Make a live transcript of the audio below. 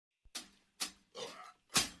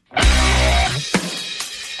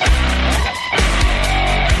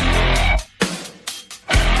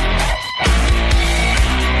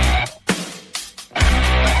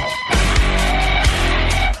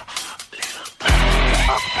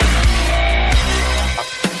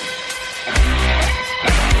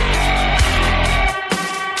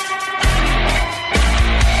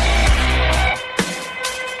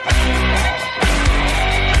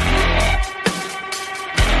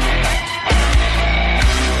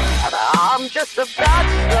just a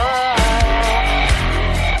bachelor,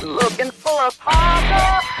 looking for a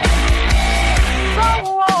partner,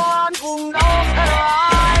 someone who knows how to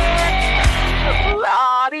ride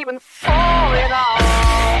without even falling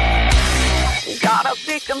off. Gotta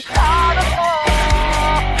be compatible,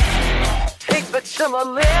 take the similar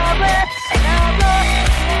limits,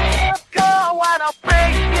 go when I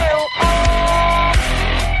break you off.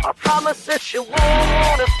 I promise that you won't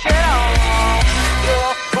want to tell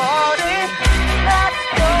your party. Let's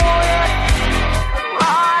do it.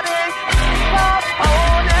 Riding the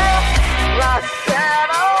pony, like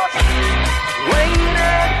shadows,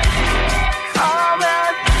 waiting,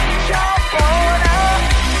 coming, jump on it.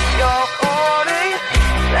 Your party.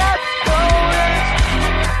 Let's do it.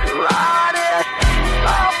 Riding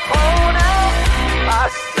the pony,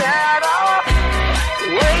 like shadows,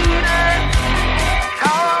 waiting,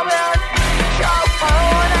 coming, jump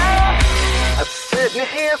on it. I'm sitting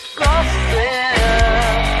here flossing,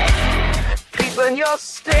 peeping your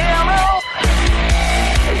stereo.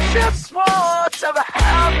 I just want to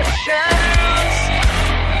have a chance.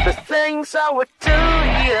 The things I would do to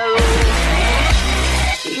you,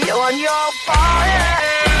 you and your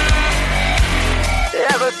body.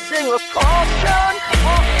 Every single portion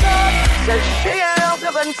says shield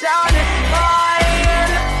up and down your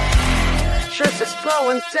spine. Just is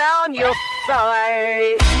flowing down your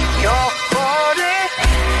thigh. Your body,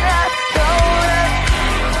 let's do it.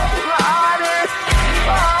 Ride it,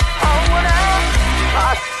 up on it.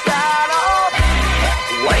 I saddle,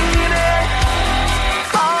 waiting,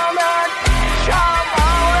 coming, jump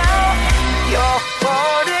on it. Your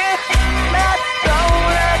body, let's do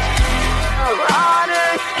it. Ride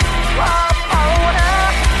it, up on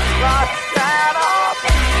it. I saddle,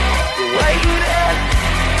 waiting,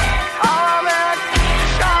 coming,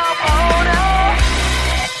 jump on it.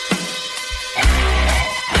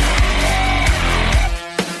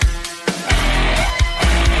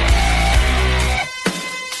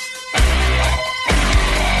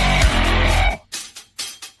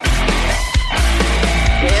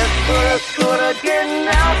 It's gonna get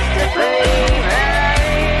nasty, baby.